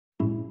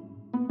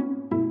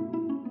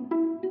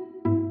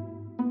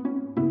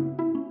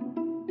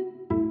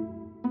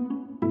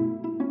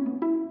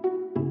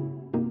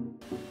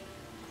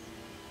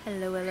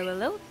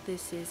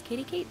this is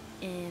Katie Kate,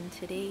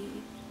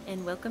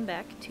 and welcome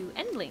back to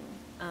Endling.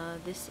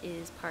 This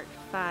is part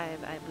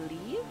 5, I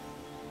believe.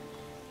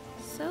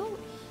 So,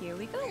 here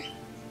we go.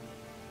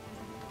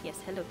 Yes,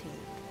 hello team.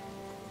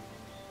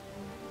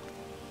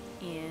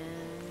 And,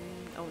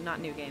 oh,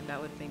 not new game,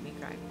 that would make me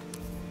cry.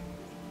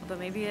 Although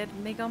maybe it'd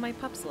make all my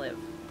pups live.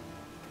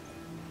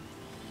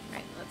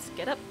 Alright, let's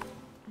get up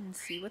and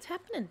see what's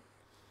happening.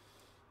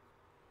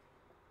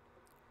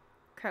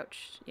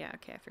 Crouched. Yeah,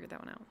 okay, I figured that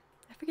one out.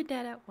 I figured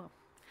that out. Well,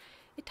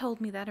 it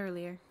told me that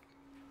earlier.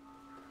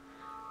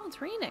 Oh,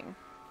 it's raining.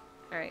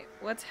 Alright,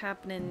 what's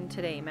happening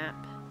today,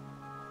 map?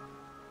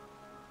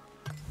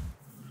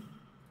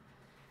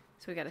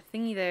 So we got a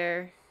thingy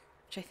there,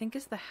 which I think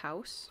is the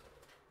house.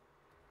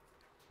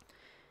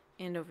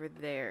 And over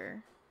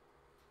there.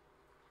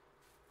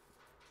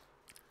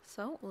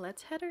 So,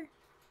 let's head her.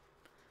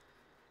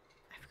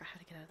 I forgot how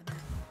to get out of the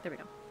map. There we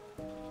go.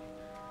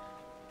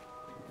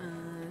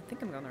 I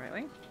think I'm going the right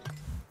way.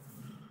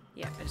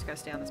 Yeah, I just gotta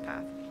stay on this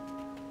path.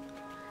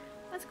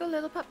 Let's go,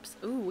 little pups.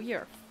 Ooh, we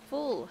are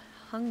full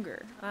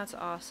hunger. That's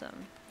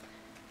awesome.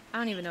 I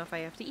don't even know if I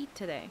have to eat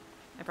today.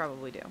 I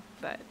probably do,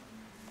 but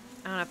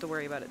I don't have to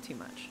worry about it too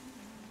much.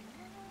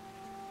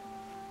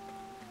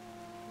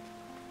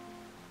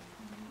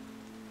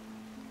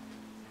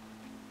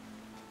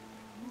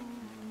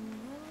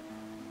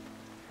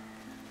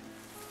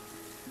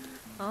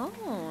 Oh,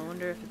 I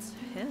wonder if it's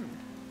him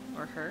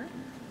or her.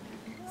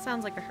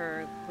 Sounds like a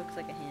her, looks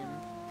like a him.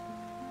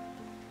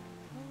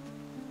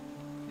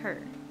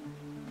 Her.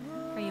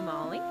 Are you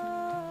Molly?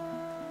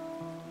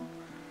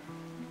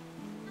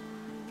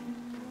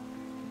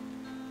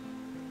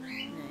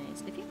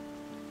 Nice. Did you?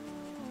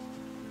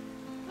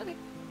 Okay.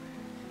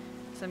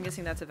 So I'm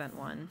guessing that's event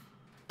 1.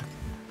 Is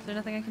there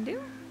nothing I can do?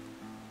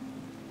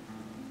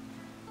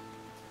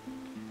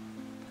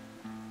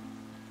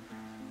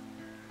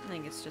 I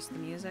think it's just the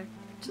music,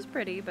 which is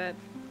pretty, but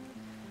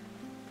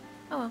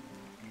oh well.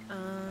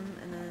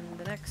 And then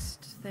the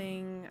next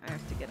thing, I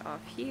have to get off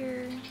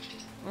here.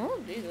 Oh,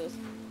 Jesus.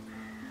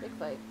 Big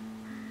fight.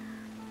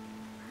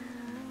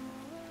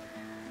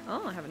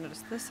 Oh, I haven't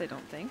noticed this, I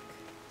don't think.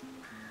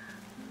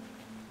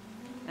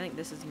 I think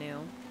this is new.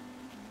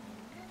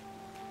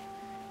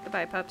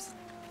 Goodbye, pups.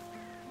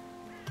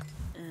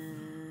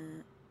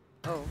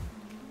 Oh.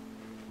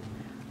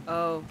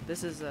 Oh,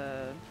 this is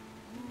I'm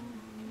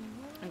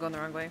going the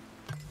wrong way.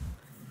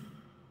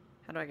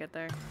 How do I get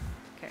there?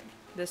 Okay,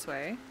 this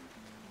way.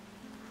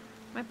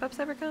 My pups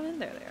ever come in?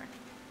 There they are.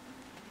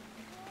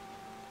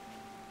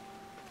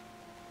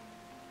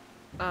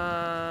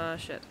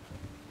 Shit.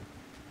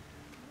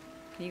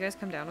 Can you guys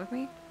come down with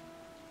me?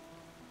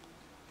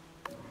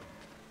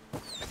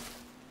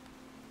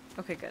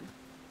 Okay, good.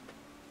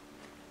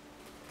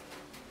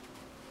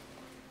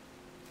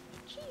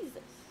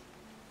 Jesus.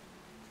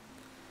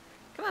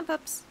 Come on,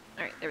 pups.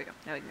 Alright, there we go.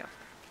 Now we can go.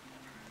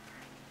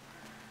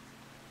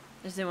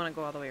 I just didn't want to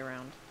go all the way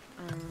around.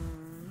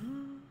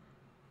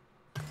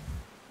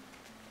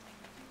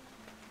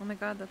 Oh my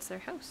god, that's their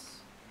house.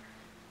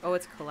 Oh,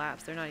 it's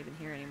collapsed. They're not even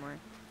here anymore.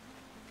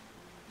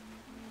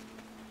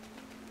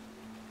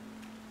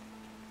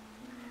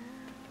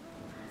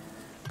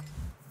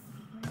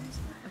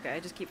 Okay, I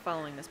just keep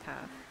following this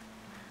path.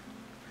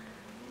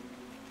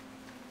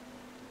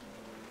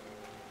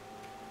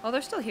 Oh,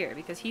 they're still here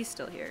because he's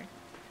still here.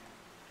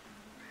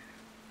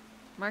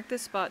 Mark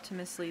this spot to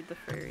mislead the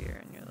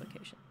furrier in your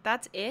location.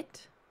 That's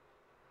it?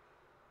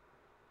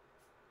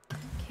 I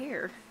don't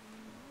care.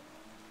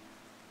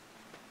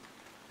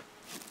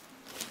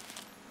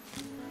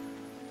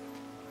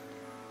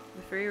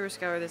 The furrier will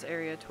scour this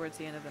area towards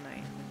the end of the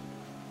night.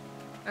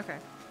 Okay.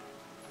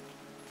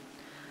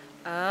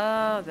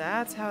 Oh,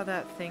 that's how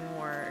that thing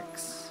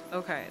works.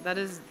 Okay, that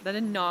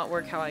did not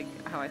work how I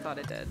thought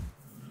it did.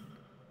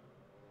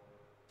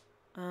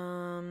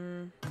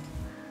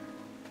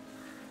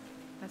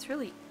 That's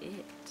really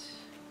it.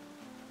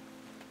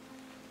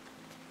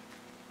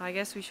 I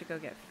guess we should go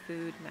get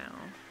food now.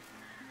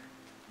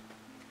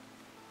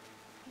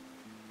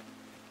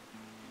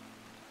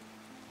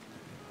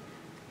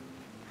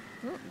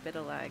 Ooh, a bit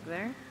of lag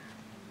there.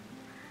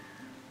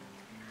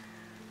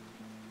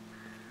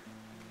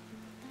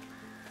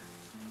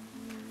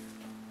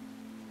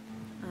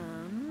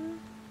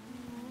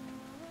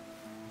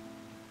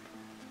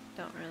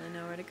 Don't really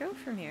know where to go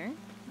from here.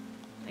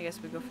 I guess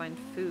we go find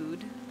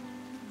food.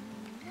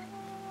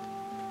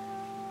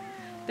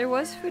 There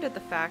was food at the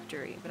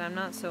factory, but I'm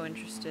not so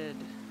interested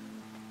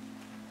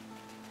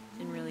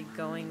in really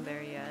going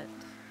there yet.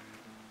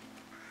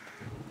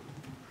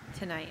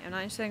 Tonight. I'm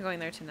not interested in going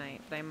there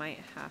tonight, but I might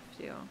have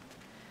to.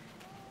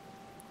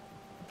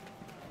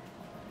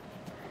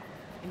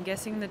 I'm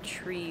guessing the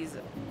trees...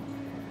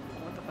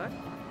 What the fuck?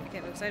 I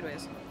can't move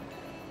sideways.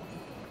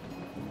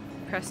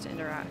 Press to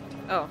interact.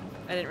 Oh,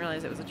 I didn't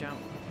realize it was a jump.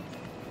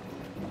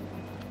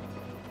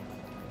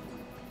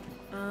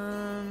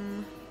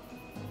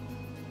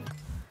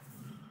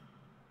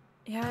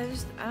 Yeah,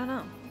 I don't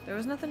know. There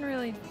was nothing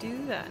really to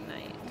do that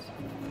night.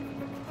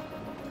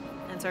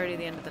 And it's already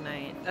the end of the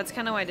night. That's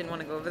kind of why I didn't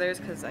want to go over there, is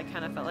because I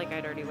kind of felt like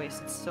I'd already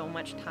wasted so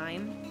much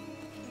time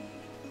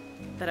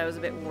that I was a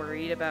bit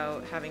worried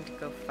about having to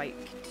go fight.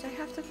 Did I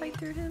have to fight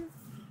through him?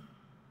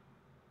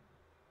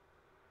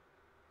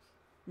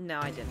 No,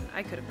 I didn't.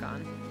 I could have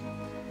gone.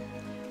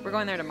 We're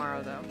going there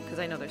tomorrow, though, because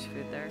I know there's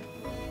food there.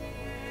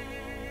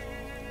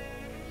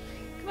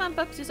 Come on,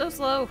 pups, you're so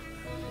slow.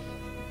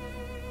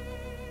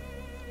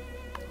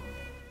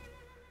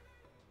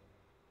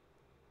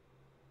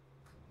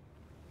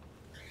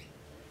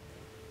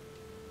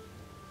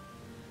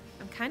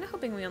 I'm kind of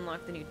hoping we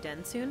unlock the new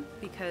den soon,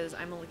 because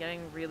I'm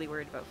getting really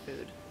worried about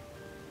food.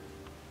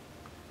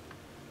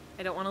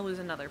 I don't want to lose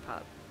another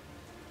pup.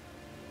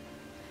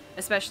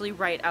 Especially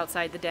right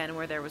outside the den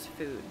where there was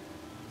food.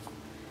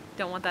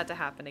 Don't want that to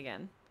happen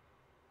again.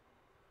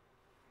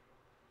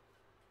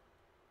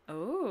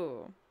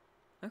 Oh.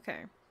 Okay.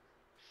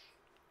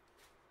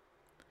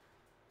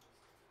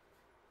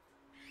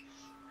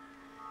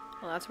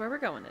 Well, that's where we're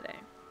going today.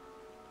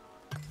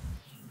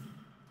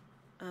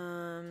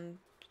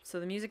 So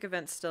the music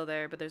event's still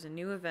there, but there's a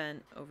new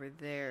event over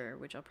there,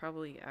 which I'll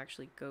probably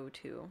actually go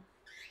to.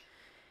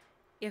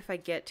 If I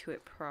get to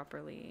it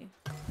properly.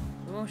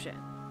 Oh, shit.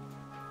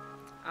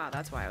 Ah,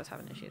 that's why I was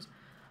having issues.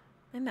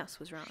 My mouse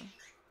was wrong.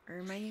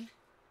 Or my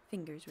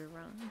fingers were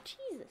wrong.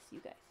 Jesus, you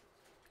guys.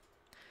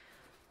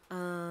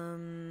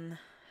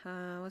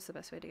 What's the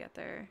best way to get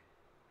there?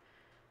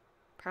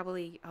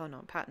 Probably, oh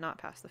no, not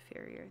past the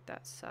farrier.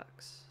 That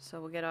sucks.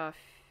 So we'll get off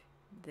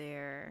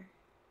there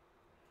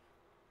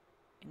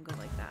and go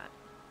like that.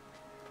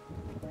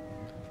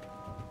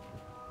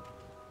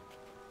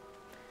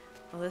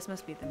 Well, this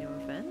must be the new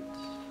event.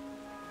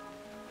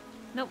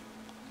 Nope.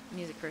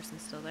 Music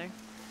person's still there.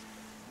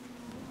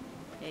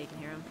 Yeah, you can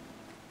hear him.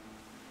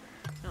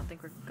 I don't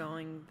think we're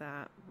going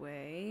that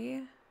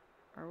way.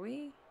 Are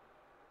we?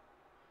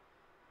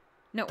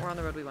 No, we're on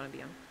the road we want to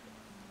be on.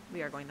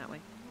 We are going that way.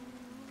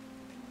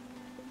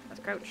 That's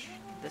crouch.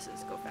 This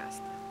is go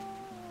fast.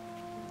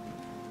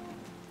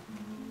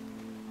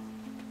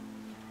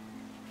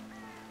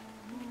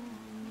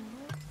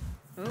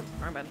 Oop,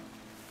 wrong button.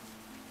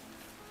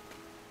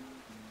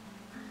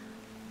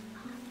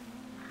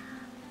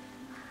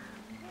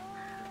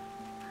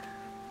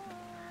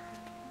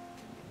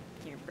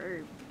 Your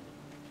burb.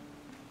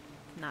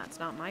 Nah, it's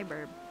not my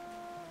burb.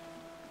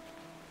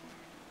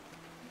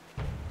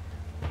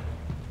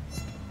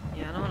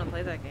 Yeah, I don't want to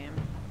play that game.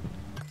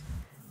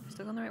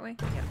 Still going the right way?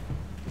 Yeah.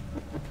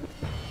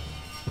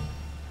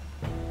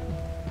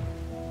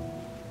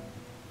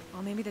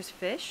 Oh, maybe there's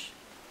fish?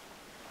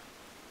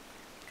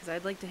 Because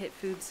I'd like to hit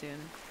food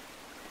soon.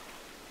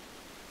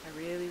 I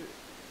really...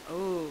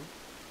 Oh.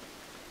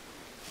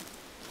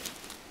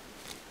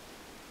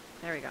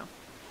 There we go.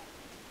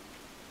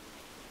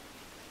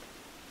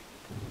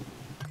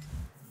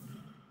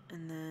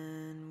 And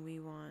then we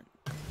want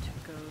to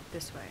go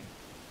this way.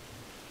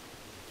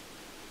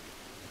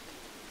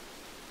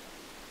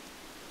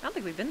 I don't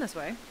think we've been this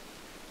way.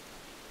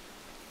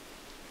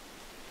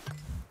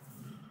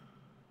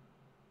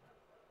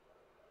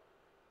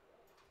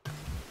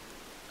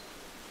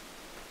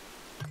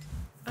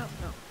 Oh,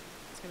 no.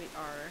 It's gonna be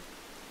R.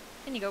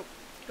 In you go.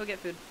 Go get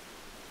food.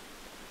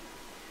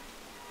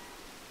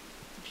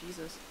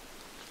 Jesus.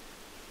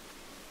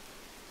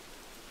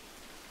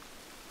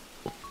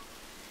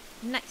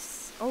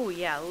 Nice. Oh,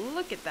 yeah,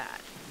 look at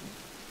that.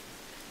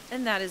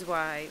 And that is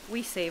why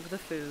we save the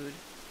food.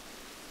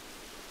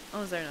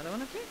 Oh, is there another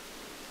one up here?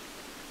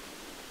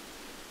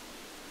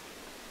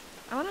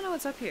 I want to know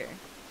what's up here.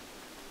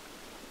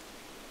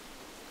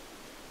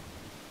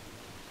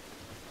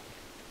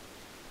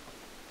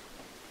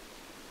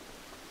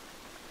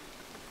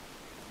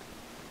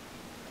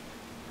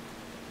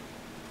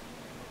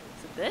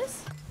 Is it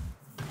this?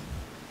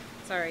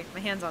 Sorry, my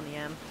hand's on the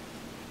M.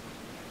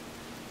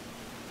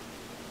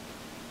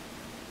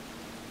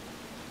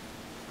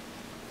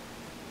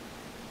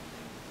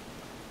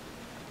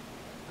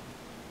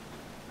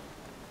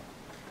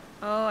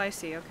 Oh, I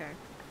see, okay.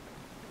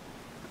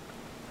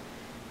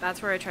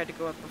 That's where I tried to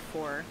go up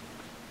before.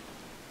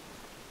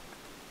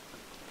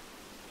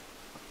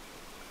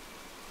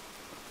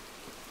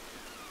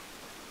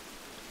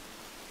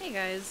 Hey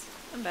guys,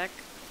 I'm back.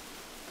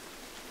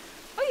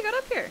 Oh, you got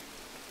up here!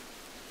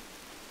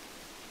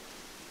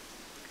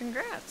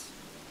 Congrats.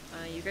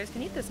 You guys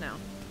can eat this now.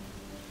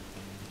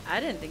 I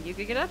didn't think you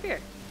could get up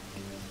here.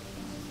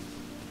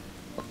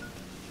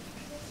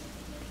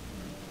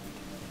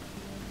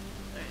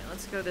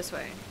 Let's go this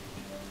way.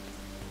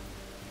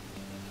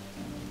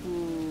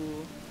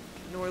 Ooh.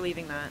 No, we're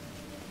leaving that.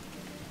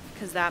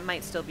 Because that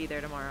might still be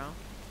there tomorrow.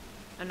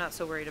 I'm not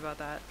so worried about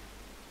that.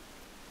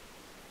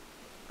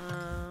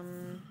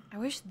 I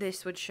wish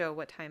this would show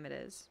what time it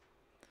is.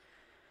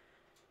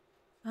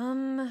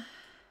 There's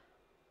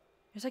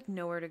like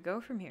nowhere to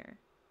go from here.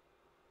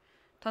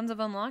 Tons of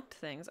unlocked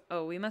things.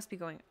 Oh, we must be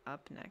going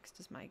up next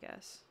is my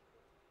guess.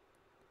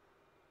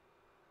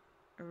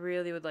 I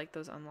really would like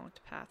those unlocked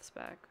paths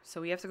back.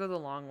 So we have to go the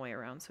long way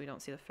around so we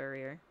don't see the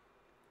farrier.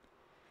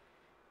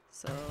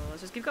 So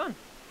let's just keep going.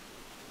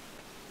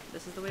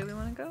 This is the way we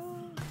want to go?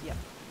 Yep.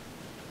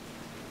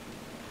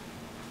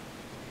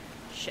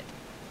 Shit.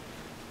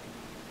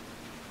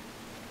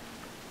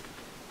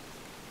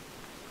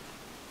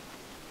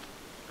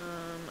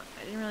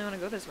 I didn't really want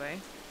to go this way.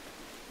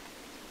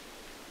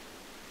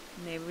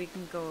 Maybe we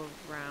can go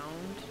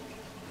around.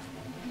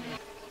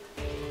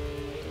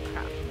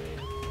 Crap.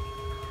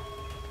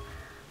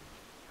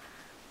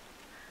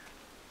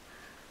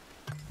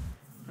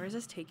 Where is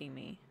this taking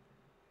me?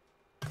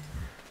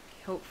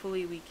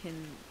 Hopefully we can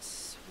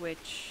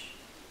switch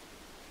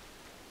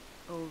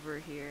over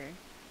here.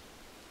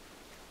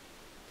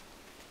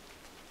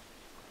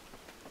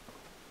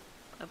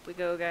 Up we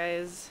go,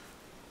 guys.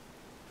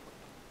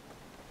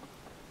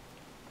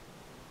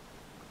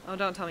 Oh,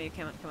 don't tell me you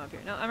can't come up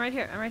here. No, I'm right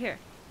here. I'm right here.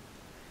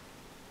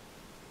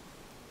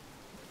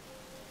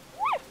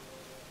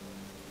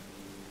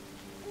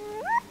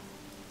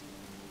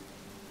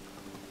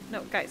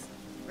 No, guys.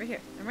 Right here.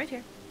 I'm right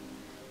here.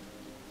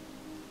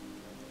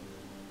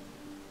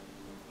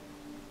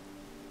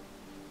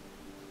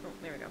 Oh,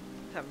 there we go.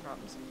 Having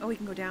problems. Oh, we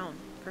can go down.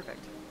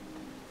 Perfect.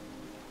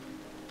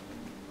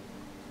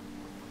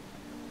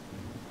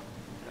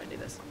 How do I do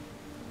this?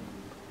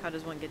 How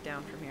does one get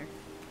down from here?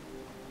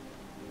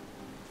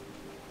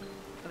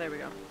 Oh, there we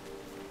go.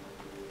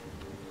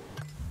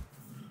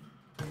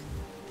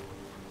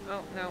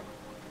 Oh, no.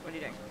 What are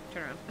you doing?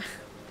 Turn around.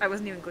 I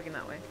wasn't even clicking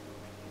that way.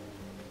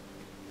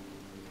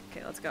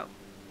 Okay, let's go.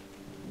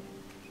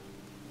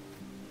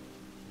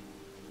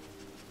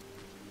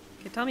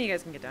 Okay, tell me you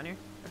guys can get down here.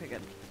 Okay,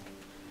 good.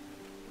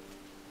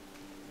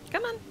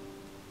 Come on!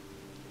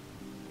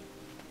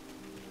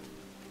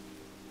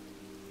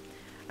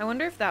 I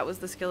wonder if that was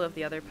the skill of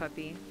the other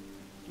puppy.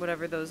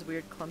 Whatever those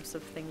weird clumps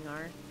of thing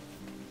are.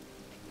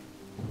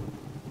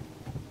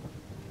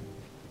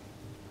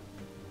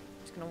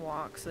 Just gonna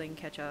walk so they can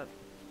catch up.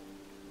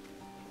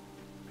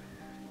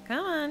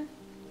 Come on!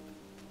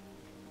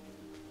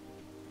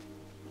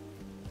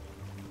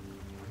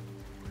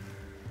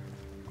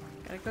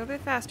 Gotta go a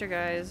bit faster,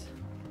 guys.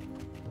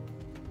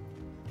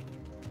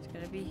 It's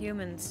gonna be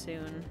humans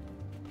soon.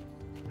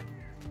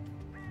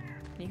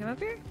 Can you come up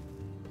here?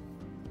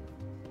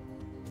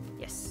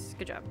 Yes,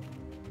 good job.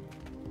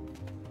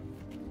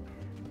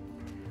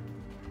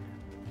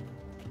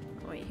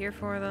 I'll wait here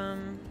for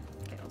them.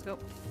 Okay, let's go.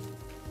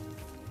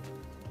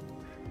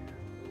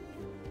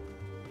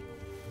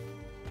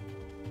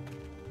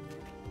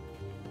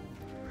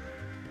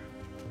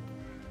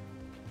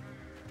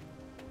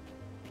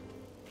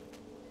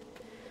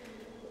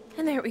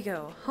 And there we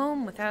go,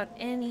 home without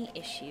any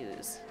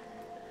issues.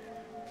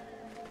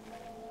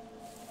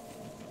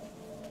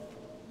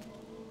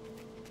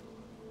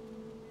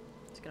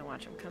 Just gonna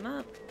watch them come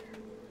up.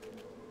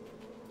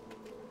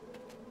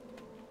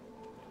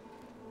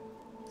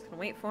 Just gonna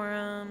wait for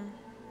them.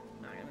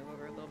 Now I'm gonna move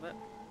over a little bit.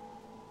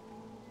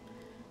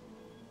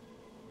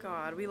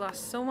 God, we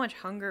lost so much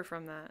hunger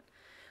from that.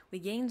 We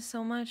gained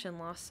so much and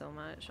lost so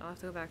much. I'll have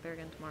to go back there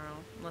again tomorrow,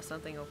 unless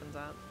something opens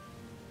up.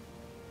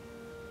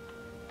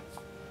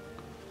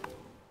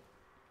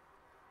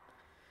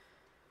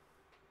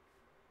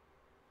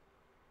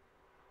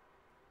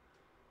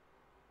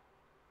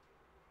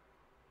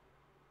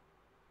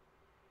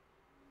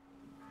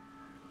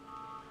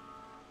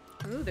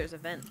 Ooh, there's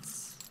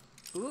events.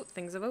 Ooh,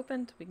 things have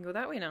opened. We can go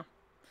that way now.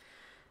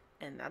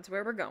 And that's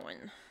where we're going.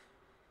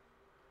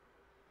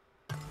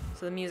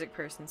 So the music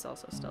person's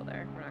also still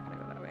there. We're not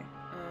gonna go that way.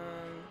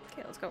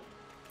 Okay, let's go.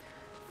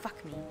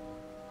 Fuck me.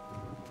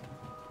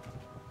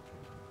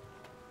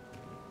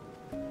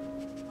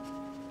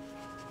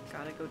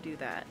 Gotta go do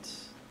that.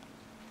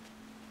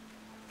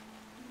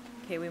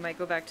 Okay, we might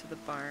go back to the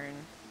barn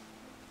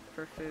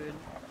for food.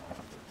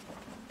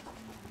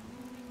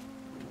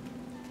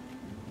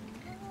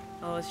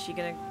 Oh, is he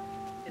gonna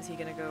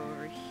go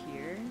over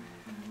here?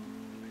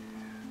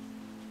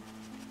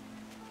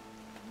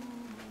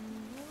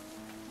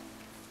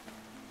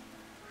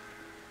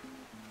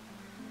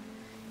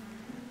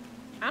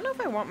 I don't know if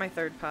I want my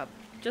third pup,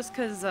 just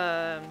cause it's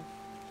a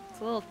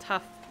little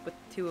tough with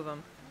two of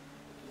them.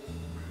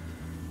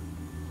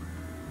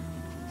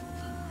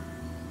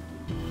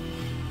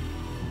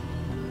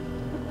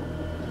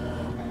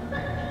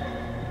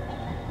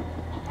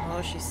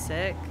 Oh, she's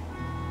sick.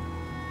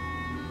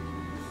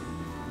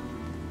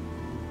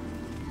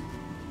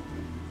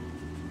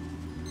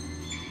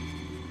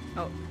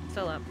 Oh,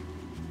 still up.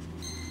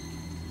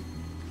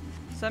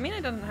 So I mean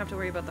I don't have to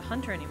worry about the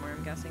hunter anymore,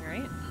 I'm guessing,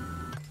 right?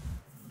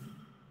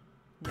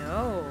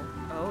 No.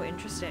 Oh,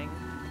 interesting.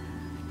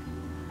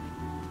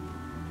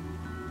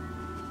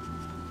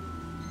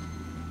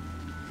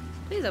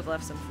 Please have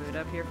left some food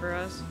up here for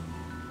us.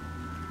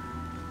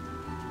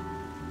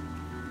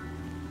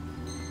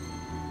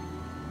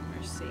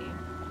 Mercy.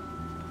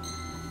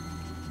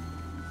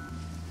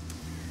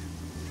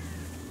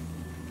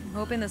 I'm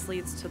hoping this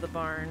leads to the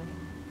barn.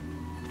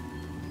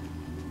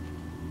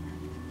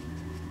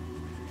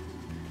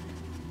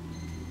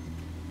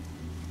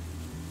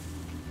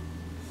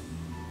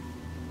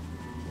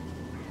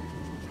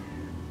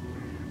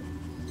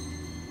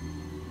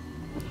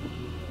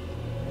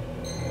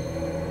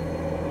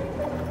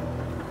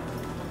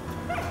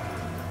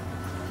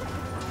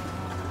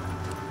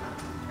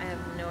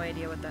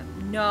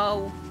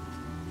 No.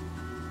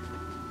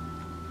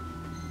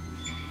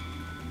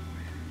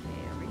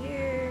 Okay, over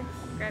here.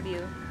 Grab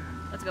you.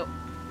 Let's go.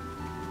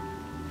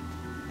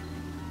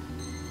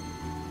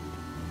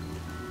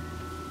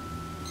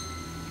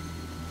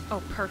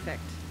 Oh,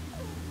 perfect.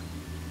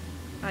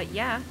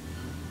 Yeah.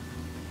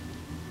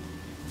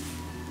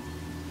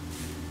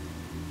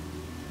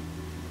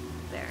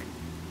 There.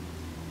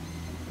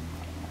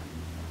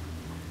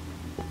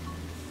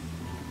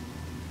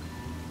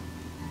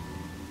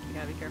 You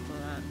gotta be careful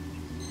of that.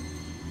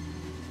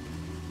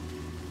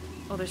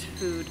 Oh, there's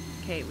food.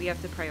 Okay, we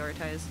have to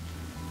prioritize.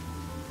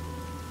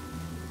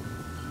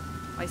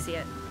 I see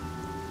it.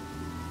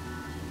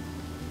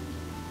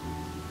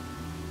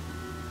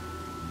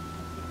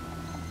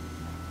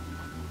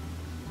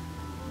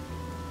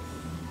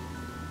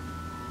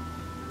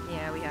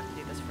 Yeah, we have to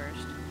do this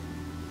first.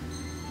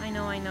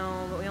 I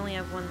know, but we only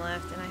have one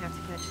left, and I have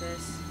to catch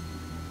this.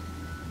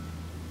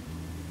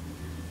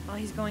 Oh,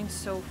 he's going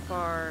so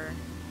far.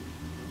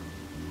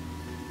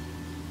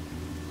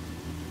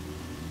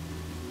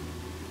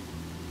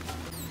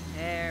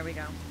 There we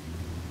go.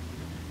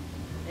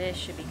 This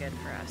should be good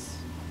for us.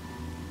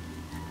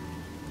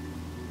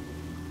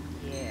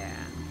 Yeah.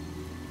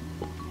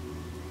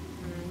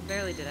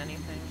 Barely did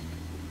anything.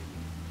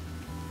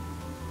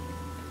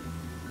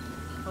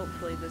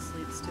 Hopefully this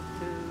leads to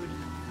food.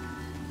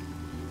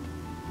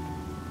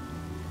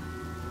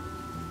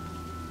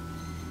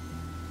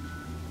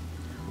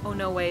 Oh,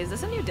 no way. Is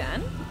this a new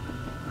den?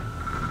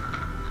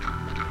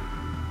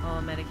 Oh,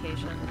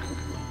 medication.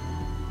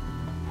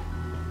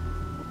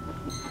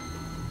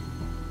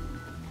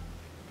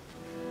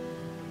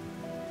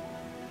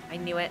 I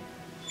knew it.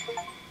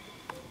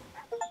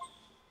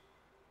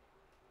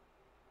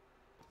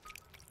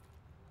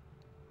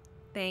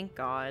 Thank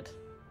God.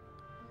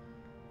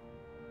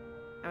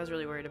 I was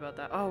really worried about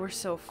that. Oh, we're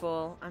so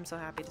full. I'm so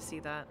happy to see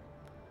that.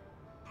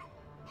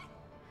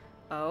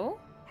 Oh?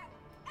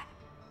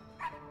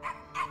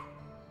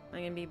 Am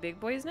I gonna be big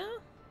boys now?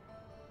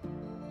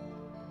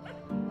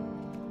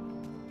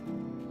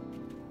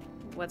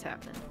 What's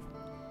happening?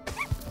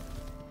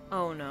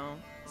 Oh no.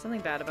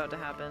 Something bad about to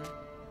happen.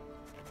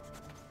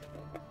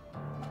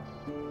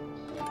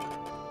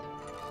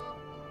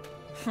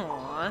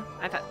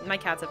 Aww. My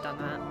cats have done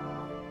that.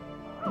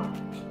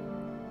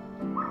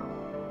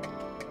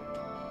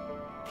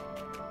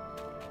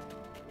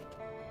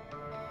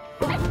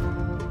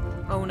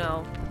 Oh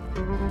no.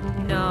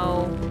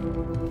 No.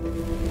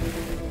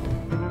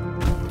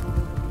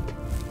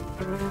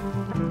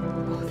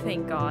 Oh,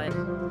 thank God.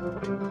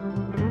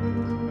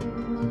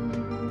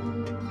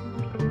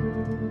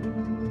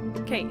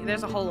 Okay,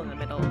 there's a hole in the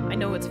middle. I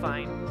know it's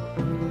fine.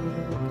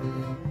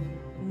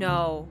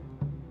 No.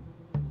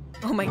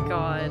 Oh my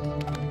God.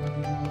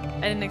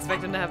 I didn't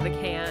expect him to have the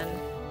can.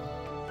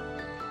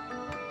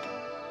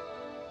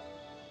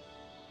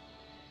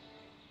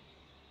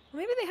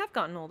 Maybe they have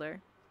gotten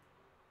older.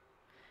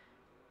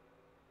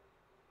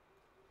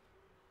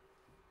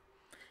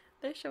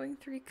 They're showing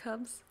 3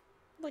 cubs.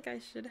 Like I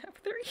should have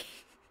 3.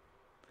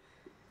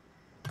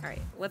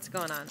 Alright, what's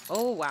going on?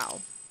 Oh,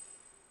 wow.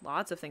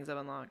 Lots of things I've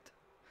unlocked.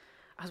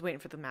 I was waiting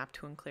for the map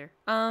to unclear.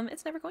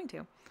 It's never going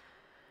to.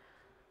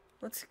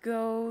 Let's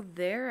go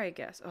there, I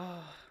guess.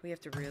 Oh, we have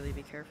to really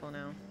be careful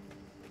now.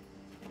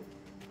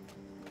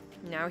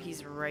 Now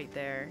he's right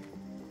there.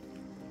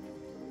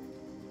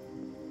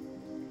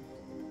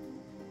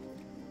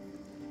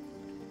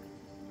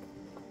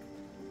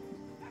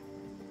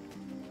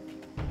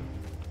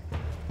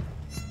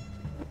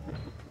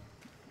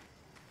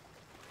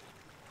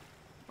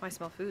 Oh, I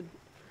smell food.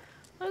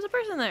 Oh, there's a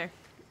person there.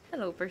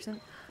 Hello, person.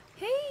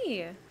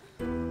 Hey!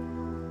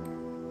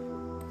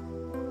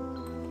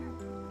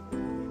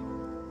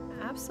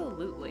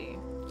 Absolutely.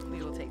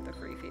 We will take the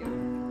free food.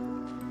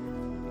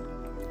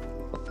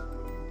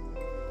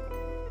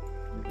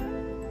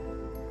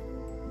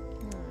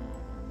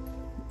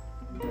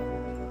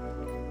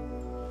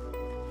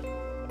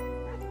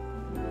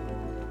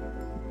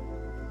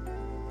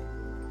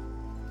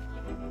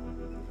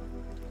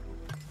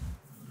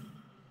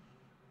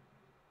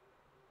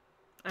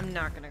 I'm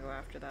not gonna go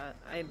after that.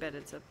 I bet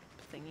it's a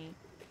thingy.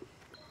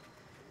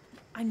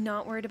 I'm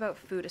not worried about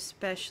food,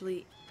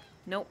 especially...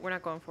 Nope, we're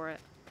not going for it.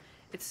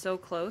 It's so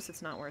close,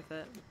 it's not worth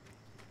it.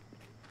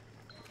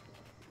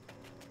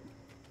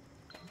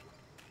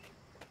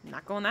 I'm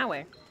not going that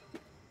way.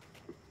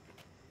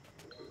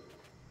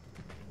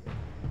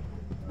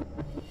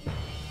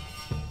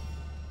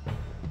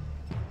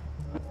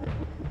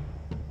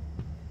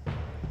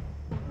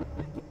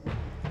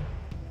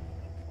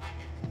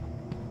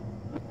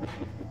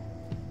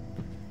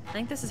 I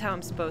think this is how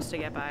I'm supposed to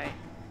get by.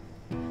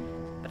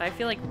 But I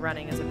feel like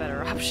running is a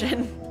better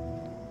option.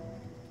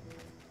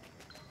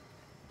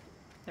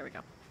 There we go.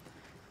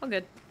 All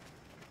good.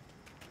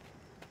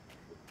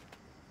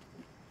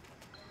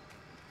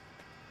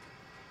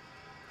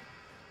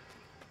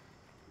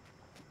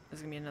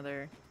 There's gonna be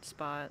another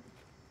spot.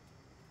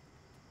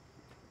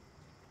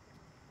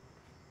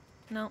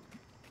 No.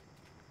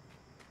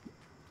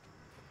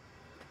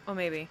 Oh,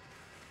 maybe.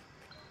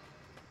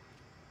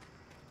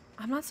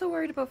 I'm not so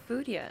worried about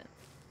food yet.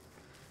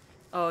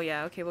 Oh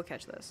yeah, okay, we'll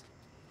catch this.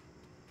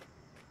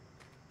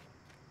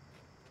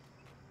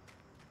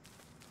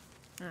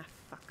 Ah,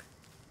 fuck.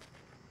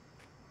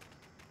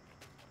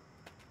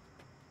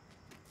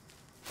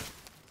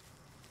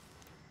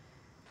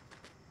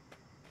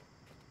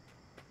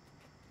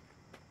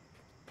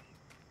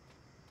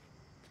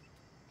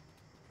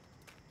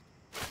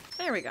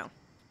 There we go.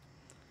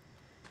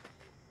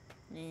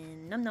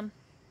 And num num.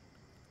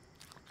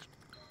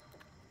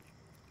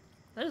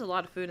 There's a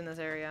lot of food in this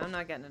area. I'm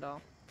not getting it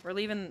all. We're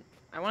leaving.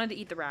 I wanted to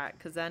eat the rat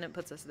because then it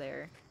puts us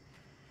there.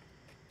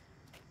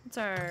 What's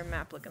our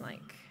map looking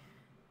like?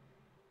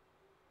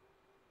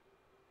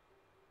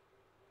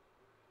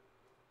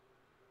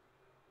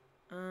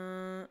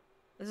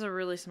 This is a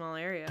really small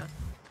area.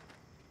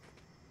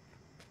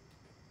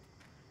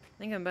 I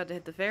think I'm about to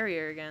hit the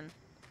farrier again.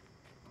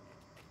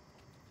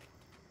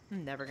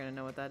 I'm never gonna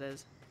know what that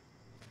is.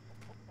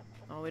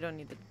 Oh, we don't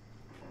need the...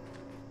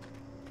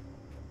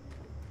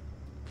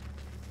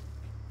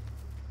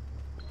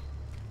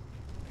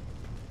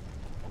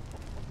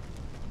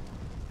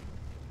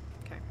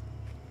 Okay.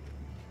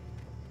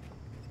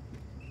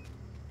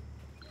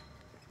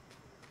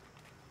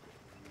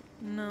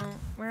 No.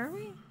 Where are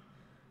we?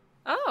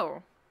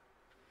 Oh!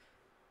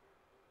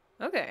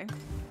 Okay.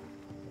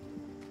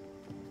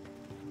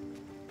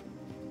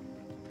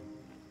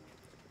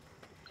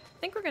 I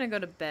think we're gonna go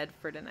to bed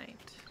for tonight.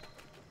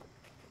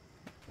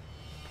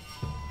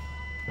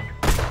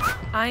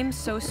 I'm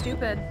so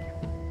stupid.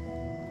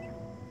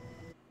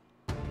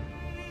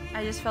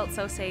 I just felt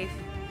so safe.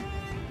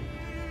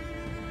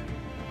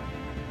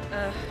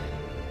 Ugh.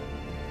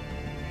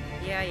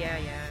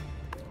 Yeah.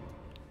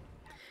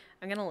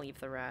 I'm gonna leave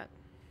the rat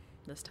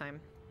this time.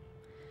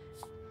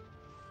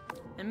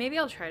 And maybe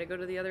I'll try to go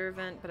to the other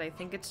event, but I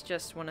think it's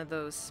just one of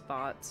those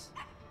spots.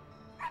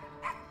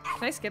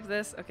 Can I skip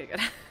this? Okay, good.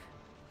 I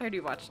already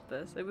watched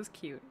this. It was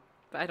cute,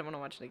 but I don't want to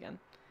watch it again.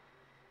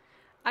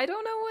 I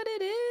don't know what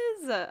it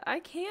is. I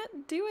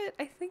can't do it.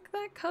 I think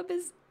that cub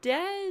is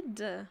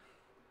dead.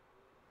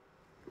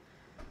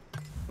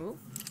 Ooh,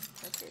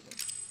 that's crazy.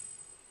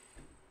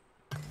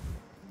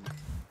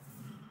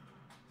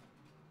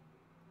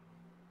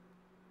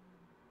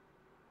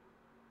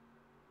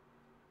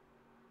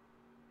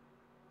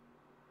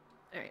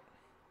 Alright.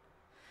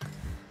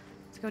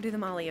 Let's go do the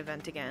Molly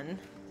event again.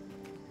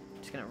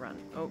 Just gonna run.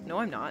 Oh, no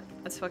I'm not.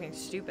 That's fucking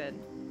stupid.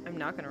 I'm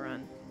not gonna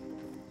run.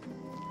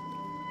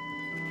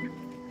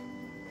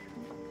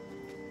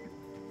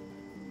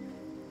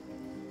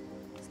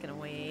 Just gonna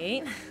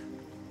wait.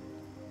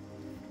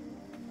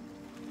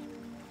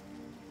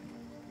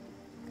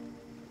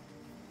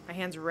 My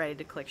hand's ready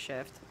to click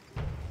shift.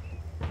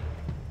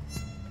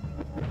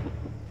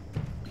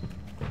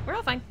 We're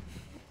all fine.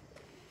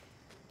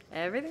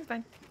 Everything's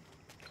fine.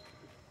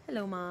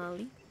 Hello,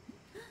 Molly.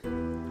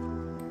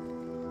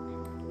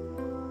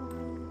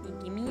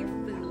 Give me your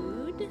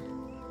food.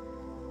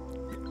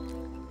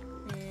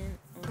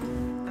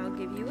 And I'll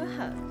give you a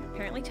hug.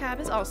 Apparently Tab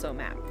is also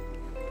map.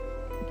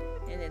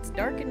 And it's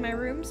dark in my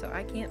room, so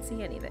I can't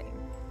see anything.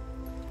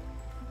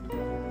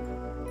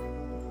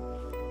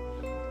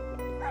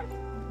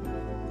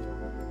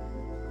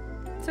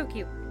 So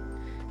cute.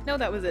 No,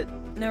 that was it.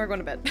 Now we're going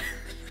to bed.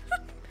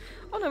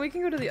 Oh no, we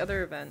can go to the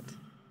other event.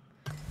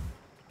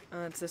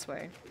 It's this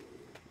way.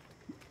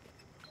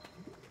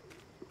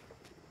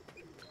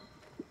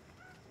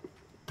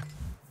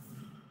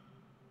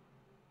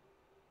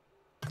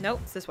 Nope,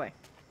 it's this way.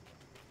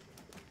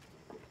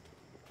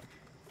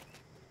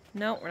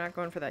 No, we're not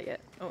going for that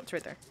yet. Oh, it's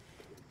right there.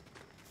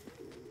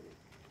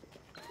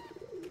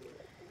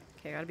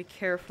 Okay, gotta be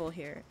careful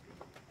here.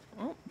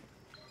 Oh.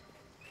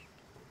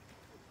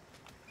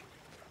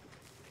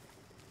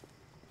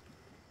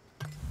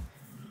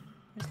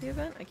 Where's the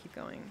event? I keep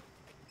going.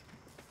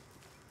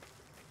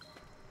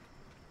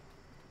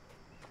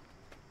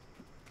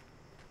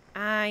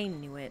 I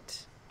knew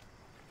it.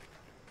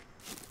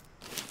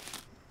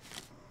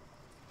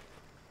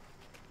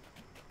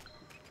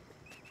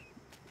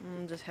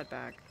 Just head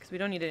back, because we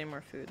don't need any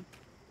more food.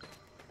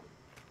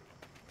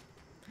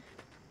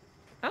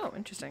 Oh,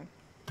 interesting.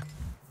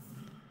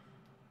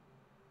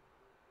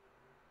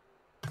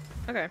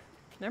 Okay,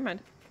 never mind.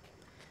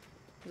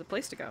 There's a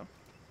place to go.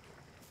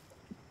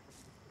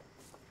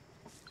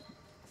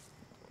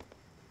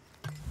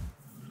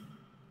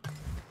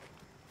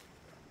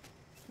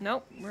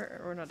 Nope,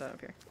 we're not done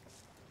up here.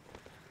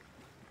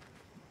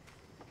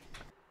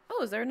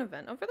 Oh, is there an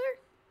event over there?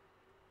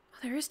 Oh,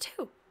 there is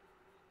too.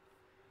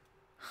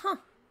 Huh.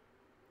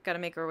 Gotta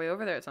make our way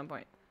over there at some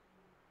point.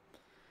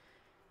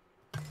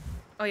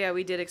 Oh yeah,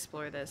 we did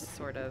explore this,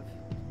 sort of.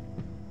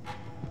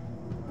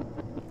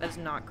 That's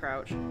not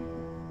crouch.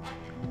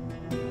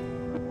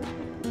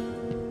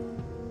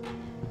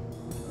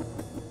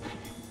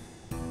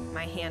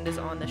 My hand is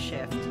on the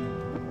shift.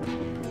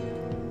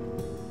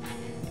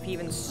 If he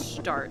even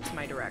starts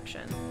my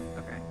direction.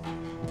 Okay.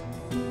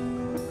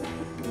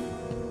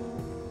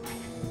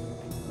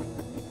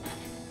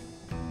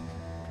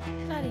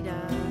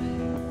 La-di-da.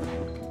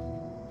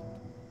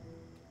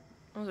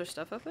 Those there's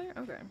stuff up there?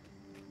 Okay.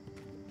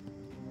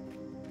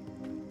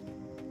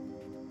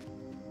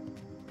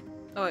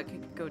 Oh, it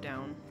could go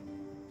down.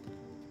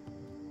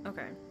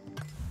 Okay.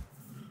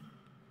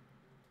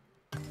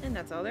 And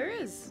that's all there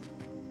is.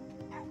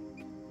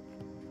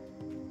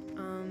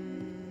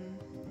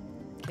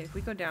 Okay, if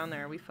we go down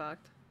there, are we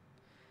fucked?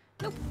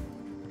 Nope.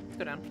 Let's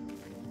go down.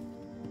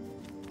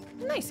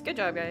 Nice, good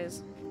job,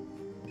 guys.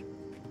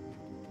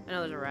 I know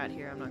there's a rat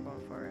here, I'm not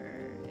going for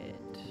it.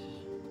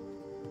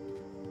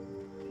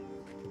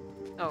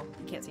 Oh,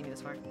 you can't see me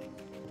this far.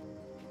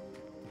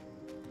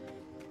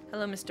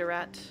 Hello, Mr.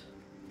 Rat.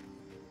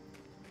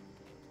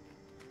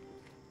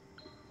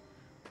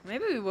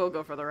 Maybe we will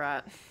go for the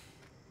rat.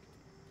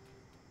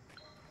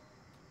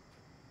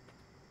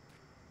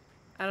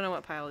 I don't know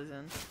what pile he's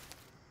in.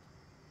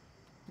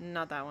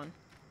 Not that one.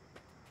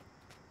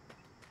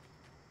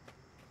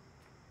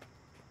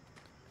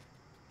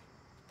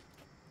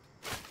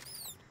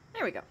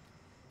 There we go.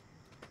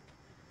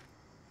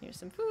 Here's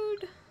some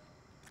food.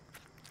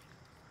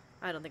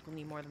 I don't think we'll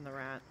need more than the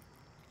rat.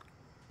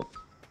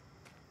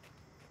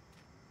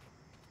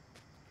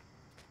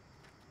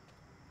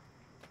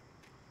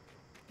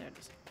 There it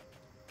is.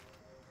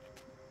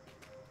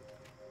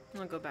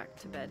 I'll go back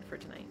to bed for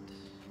tonight.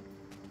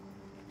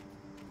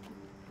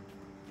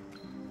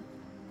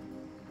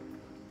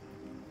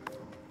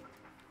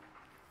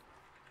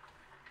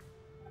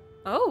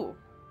 Oh!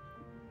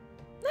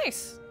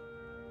 Nice!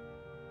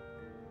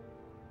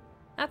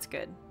 That's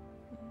good.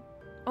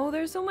 Oh,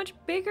 they're so much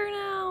bigger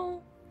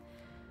now!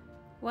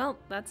 Well,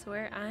 that's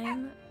where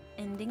I'm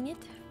ending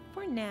it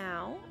for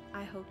now.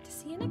 I hope to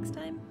see you next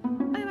time.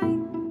 Bye bye!